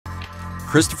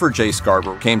Christopher J.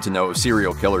 Scarver came to know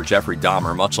serial killer Jeffrey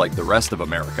Dahmer much like the rest of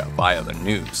America via the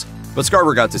news. But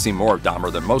Scarver got to see more of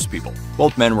Dahmer than most people.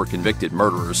 Both men were convicted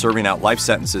murderers serving out life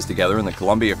sentences together in the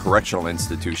Columbia Correctional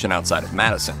Institution outside of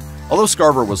Madison. Although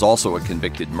Scarver was also a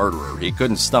convicted murderer, he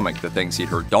couldn't stomach the things he'd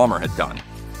heard Dahmer had done.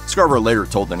 Scarver later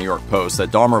told the New York Post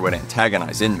that Dahmer would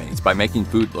antagonize inmates by making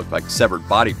food look like severed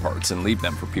body parts and leave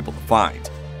them for people to find.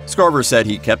 Scarver said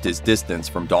he kept his distance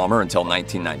from Dahmer until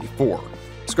 1994.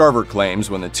 Scarver claims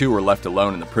when the two were left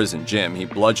alone in the prison gym, he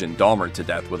bludgeoned Dahmer to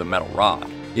death with a metal rod.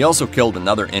 He also killed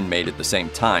another inmate at the same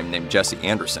time named Jesse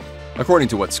Anderson. According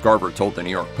to what Scarver told the New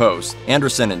York Post,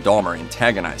 Anderson and Dahmer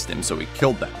antagonized him, so he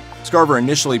killed them. Scarver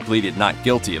initially pleaded not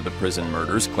guilty of the prison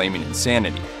murders, claiming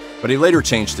insanity, but he later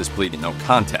changed his plea to no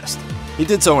contest. He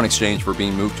did so in exchange for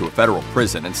being moved to a federal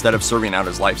prison instead of serving out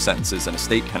his life sentences in a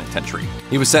state penitentiary.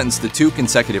 He was sentenced to 2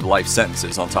 consecutive life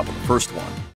sentences on top of the first one.